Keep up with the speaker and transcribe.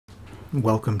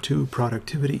Welcome to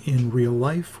Productivity in Real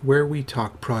Life, where we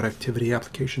talk productivity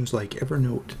applications like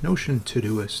Evernote, Notion,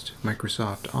 Todoist,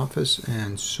 Microsoft Office,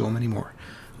 and so many more,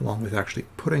 along with actually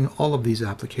putting all of these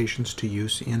applications to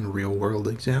use in real-world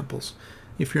examples.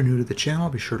 If you're new to the channel,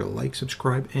 be sure to like,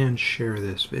 subscribe, and share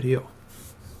this video.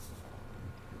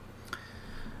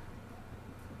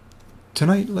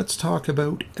 Tonight, let's talk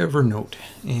about Evernote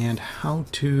and how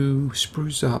to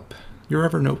spruce up your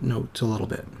Evernote notes a little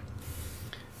bit.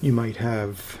 You might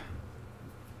have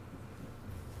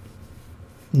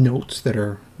notes that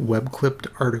are web-clipped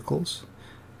articles,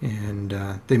 and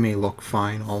they may look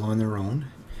fine all on their own,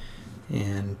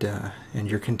 and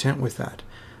you're content with that.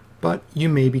 But you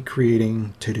may be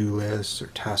creating to-do lists or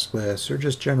task lists or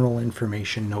just general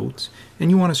information notes,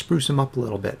 and you want to spruce them up a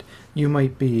little bit. You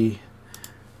might be,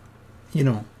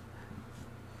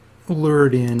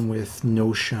 lured in with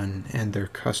Notion and their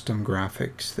custom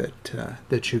graphics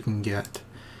that you can get.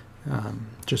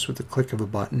 Just with the click of a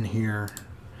button here,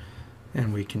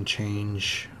 and we can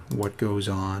change what goes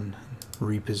on,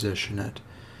 reposition it,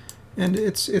 and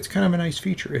it's kind of a nice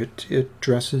feature. It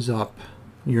dresses up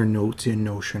your notes in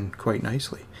Notion quite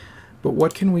nicely. But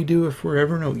what can we do if we're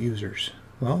Evernote users?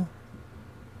 Well,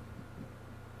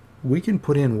 we can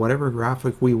put in whatever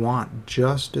graphic we want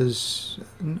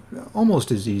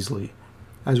almost as easily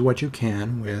as what you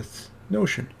can with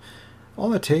Notion.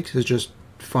 All it takes is just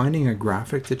finding a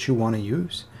graphic that you want to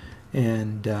use,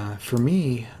 and for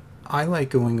me, I like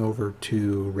going over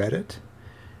to Reddit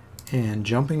and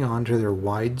jumping onto their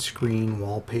widescreen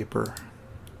wallpaper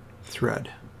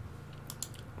thread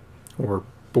or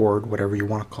board, whatever you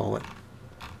want to call it.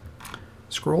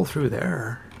 Scroll through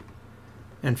there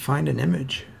and find an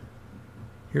image.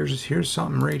 Here's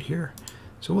something right here.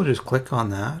 So we'll just click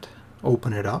on that,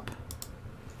 open it up.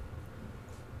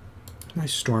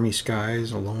 Nice stormy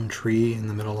skies, a lone tree in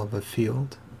the middle of a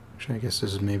field, which I guess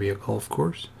this is maybe a golf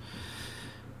course.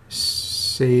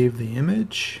 Save the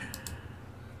image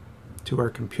to our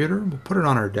computer. We'll put it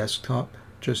on our desktop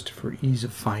just for ease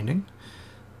of finding.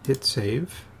 Hit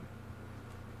save.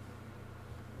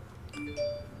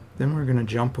 Then we're going to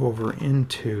jump over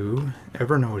into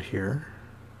Evernote here,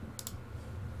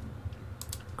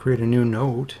 create a new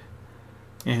note,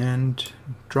 and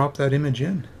drop that image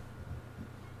in.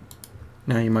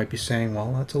 Now you might be saying,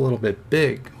 well, that's a little bit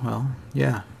big. Well,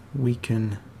 yeah, we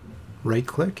can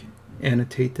right-click,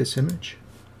 annotate this image.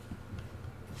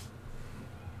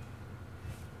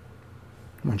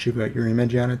 Once you've got your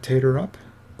image annotator up,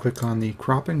 click on the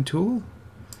cropping tool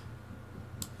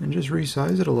and just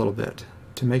resize it a little bit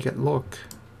to make it look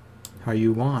how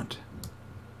you want.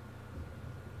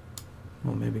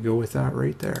 We'll maybe go with that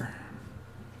right there.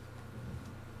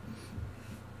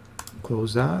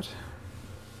 Close that.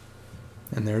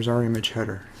 And there's our image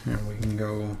header. And we can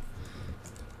go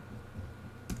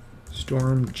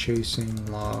storm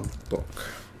chasing log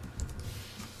book.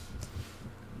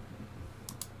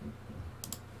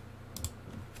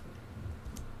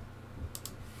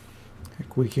 I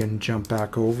think we can jump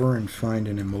back over and find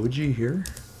an emoji here.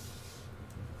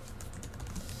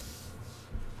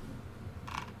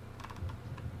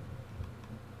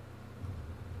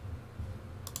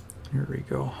 Here we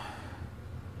go.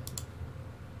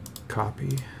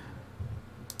 Copy,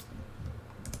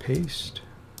 paste.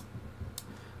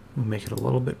 We'll make it a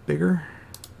little bit bigger.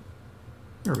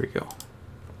 There we go.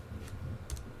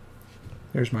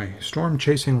 There's my storm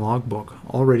chasing logbook,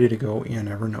 all ready to go in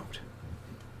Evernote.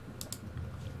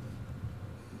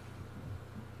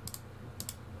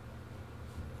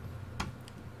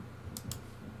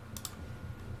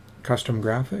 Custom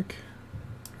graphic,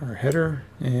 our header,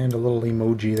 and a little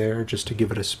emoji there just to give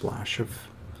it a splash of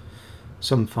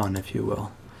some fun, if you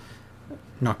will.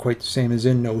 Not quite the same as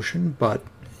in Notion, but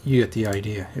you get the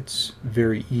idea. It's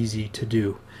very easy to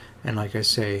do. And like I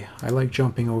say, I like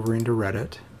jumping over into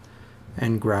Reddit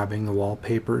and grabbing the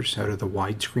wallpapers out of the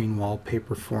widescreen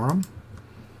wallpaper forum.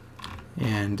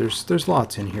 And there's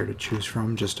lots in here to choose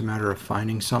from, just a matter of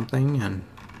finding something and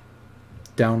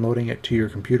downloading it to your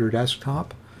computer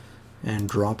desktop and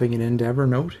dropping it into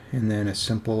Evernote, and then a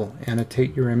simple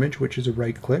annotate your image, which is a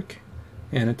right click,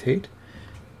 annotate,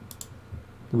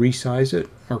 resize it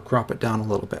or crop it down a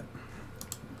little bit.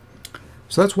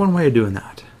 So that's one way of doing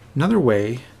that. Another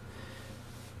way,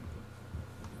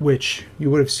 which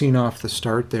you would have seen off the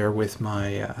start there with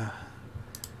my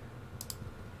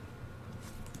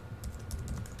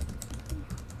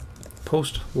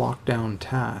post-lockdown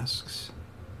tasks.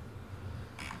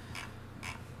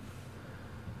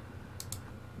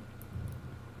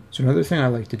 So another thing I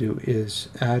like to do is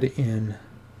add in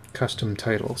custom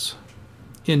titles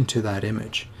into that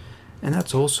image, and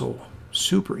that's also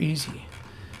super easy.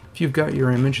 If you've got your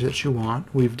image that you want,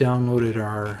 we've downloaded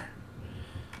our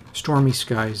stormy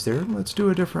skies there. Let's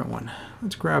do a different one.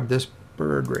 Let's grab this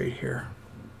bird right here.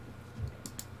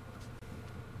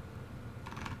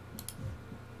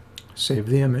 Save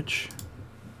the image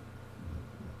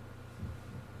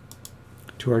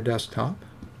to our desktop.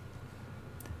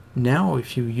 Now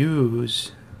if you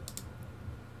use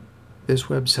this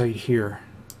website here,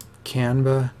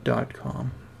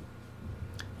 canva.com,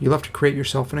 you'll have to create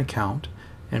yourself an account,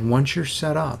 and once you're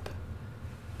set up,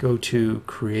 go to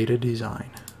Create a Design.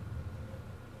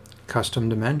 Custom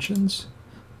dimensions,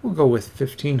 we'll go with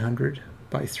 1500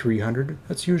 by 300.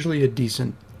 That's usually a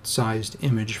decent sized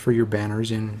image for your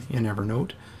banners in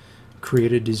Evernote.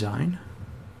 Create a design.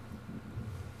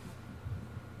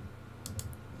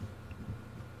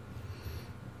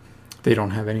 They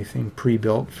don't have anything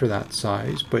pre-built for that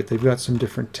size, but they've got some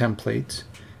different templates.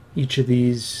 Each of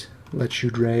these lets you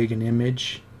drag an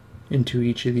image into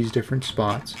each of these different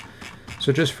spots.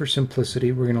 So just for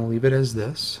simplicity, we're going to leave it as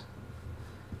this.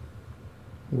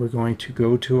 We're going to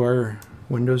go to our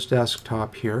Windows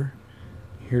desktop here.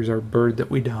 Here's our bird that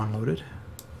we downloaded,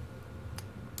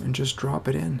 and just drop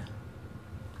it in.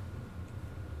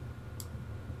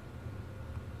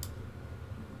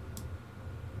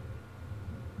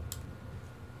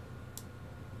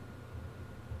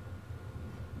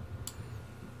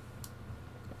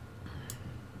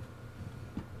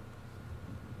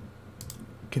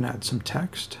 You can add some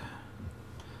text.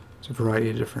 There's a variety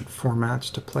of different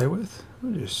formats to play with.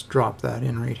 We'll just drop that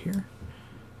in right here.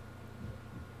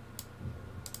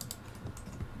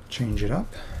 Change it up.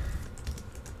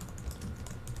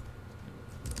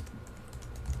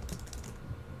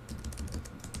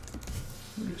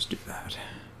 We'll just do that.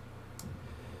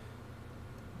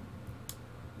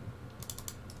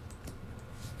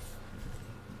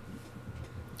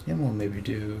 And we'll maybe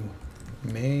do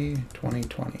May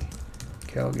 2020,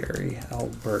 Calgary,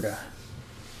 Alberta.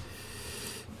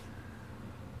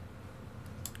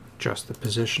 Adjust the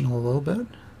position a little bit.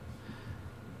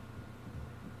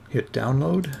 Hit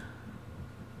download.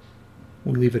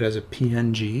 We'll leave it as a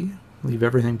PNG. Leave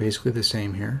everything basically the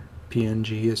same here.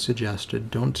 PNG is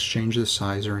suggested. Don't change the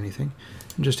size or anything.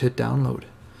 And just hit download.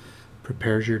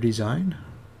 Prepares your design.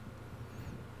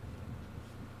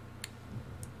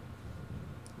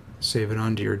 Save it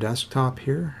onto your desktop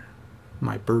here.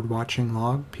 My bird watching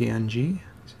log PNG.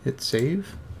 Hit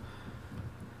save.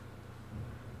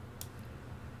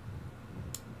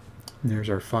 And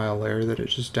there's our file there that it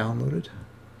just downloaded.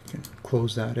 You can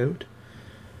close that out.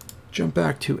 Jump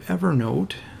back to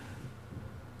Evernote,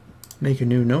 make a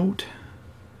new note,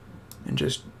 and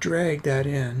just drag that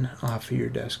in off of your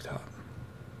desktop.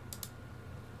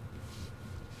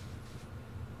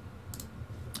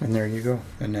 And there you go.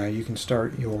 And now you can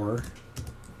start your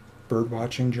bird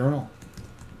watching journal.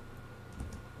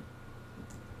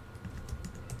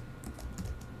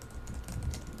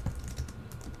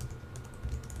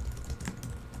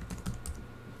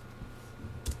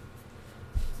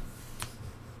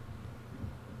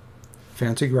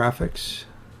 Fancy graphics,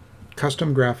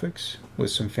 custom graphics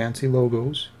with some fancy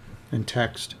logos and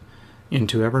text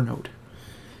into Evernote.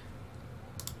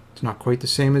 It's not quite the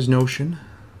same as Notion,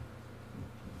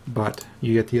 but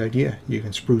you get the idea. You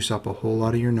can spruce up a whole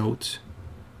lot of your notes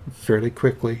fairly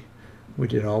quickly. We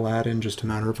did all that in just a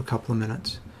matter of a couple of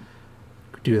minutes.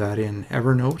 Do that in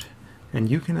Evernote, and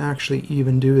you can actually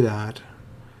even do that,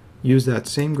 use that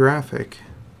same graphic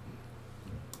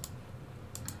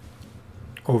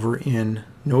over in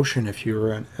Notion if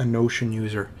you're a Notion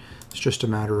user. It's just a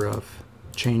matter of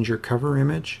change your cover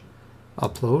image,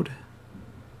 upload,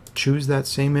 choose that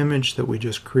same image that we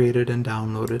just created and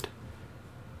downloaded,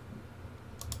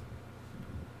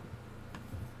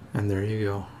 and there you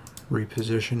go.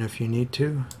 Reposition if you need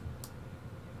to,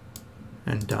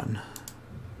 and done.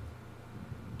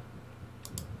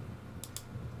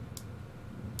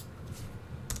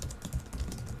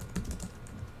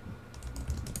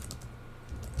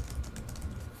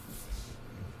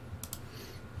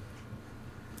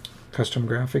 Custom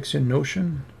graphics in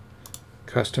Notion,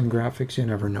 custom graphics in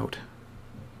Evernote.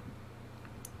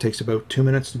 Takes about 2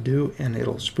 minutes to do, and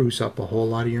it'll spruce up a whole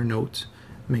lot of your notes.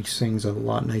 Makes things a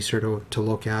lot nicer to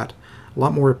look at, a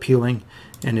lot more appealing.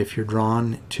 And if you're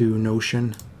drawn to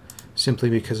Notion simply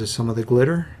because of some of the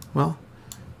glitter, well,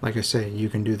 like I say, you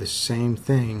can do the same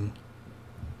thing.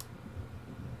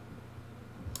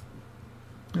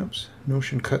 Oops,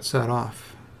 Notion cuts that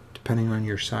off depending on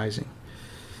your sizing.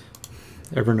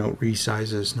 Evernote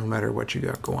resizes no matter what you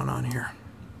got going on here.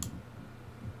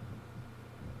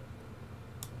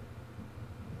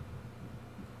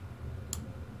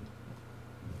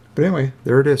 But anyway,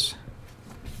 there it is.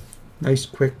 Nice,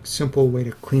 quick, simple way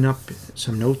to clean up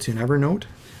some notes in Evernote,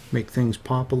 make things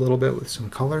pop a little bit with some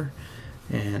color,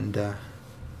 and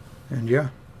yeah.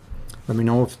 Let me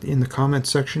know in the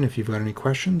comments section if you've got any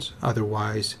questions.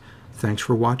 Otherwise, thanks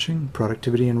for watching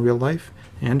Productivity in Real Life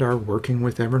and our Working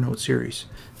with Evernote series.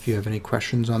 If you have any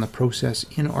questions on the process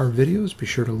in our videos, be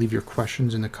sure to leave your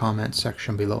questions in the comments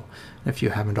section below. And if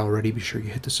you haven't already, be sure you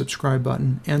hit the subscribe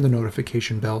button and the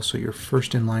notification bell so you're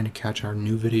first in line to catch our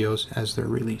new videos as they're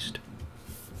released.